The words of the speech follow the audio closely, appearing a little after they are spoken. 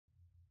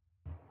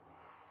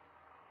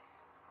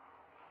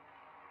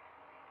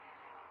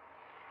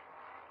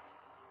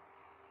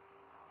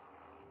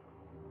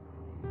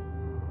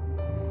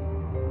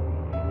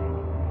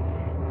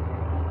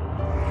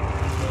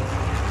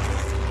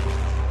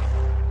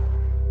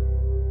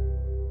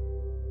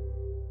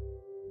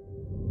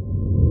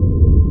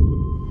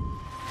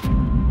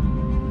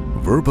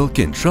VIRPIL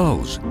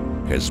Controls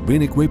has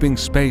been equipping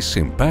space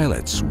sim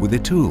pilots with the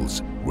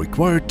tools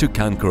required to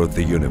conquer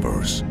the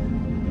universe.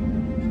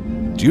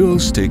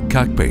 Dual-stick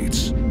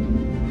cockpits,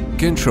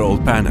 control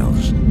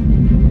panels,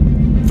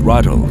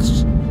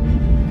 throttles.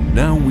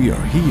 Now we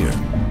are here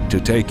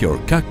to take your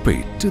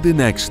cockpit to the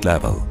next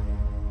level.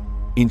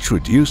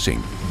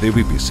 Introducing the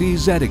VPC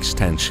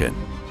Z-Extension.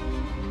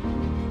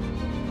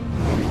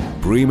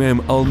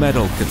 Premium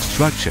all-metal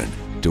construction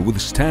to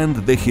withstand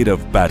the heat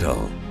of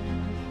battle.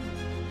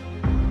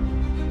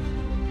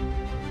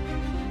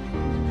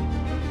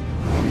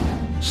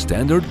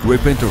 Standard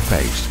grip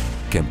interface,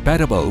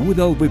 compatible with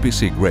all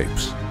VPC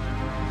grips.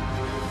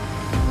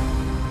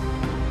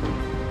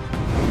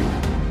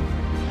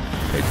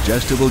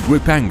 Adjustable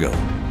grip angle,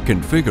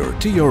 configured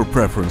to your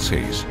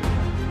preferences.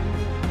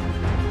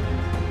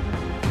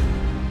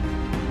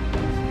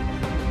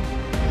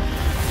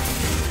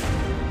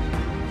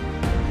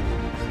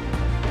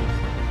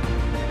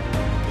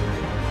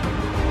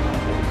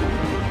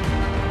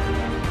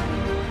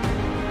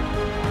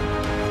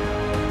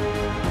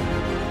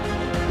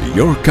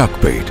 Your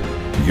cockpit,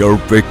 your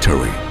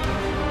victory.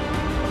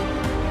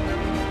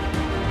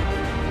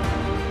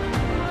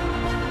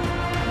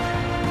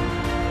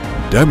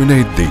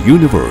 Dominate the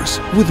universe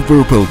with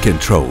VIRPIL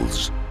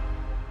Controls.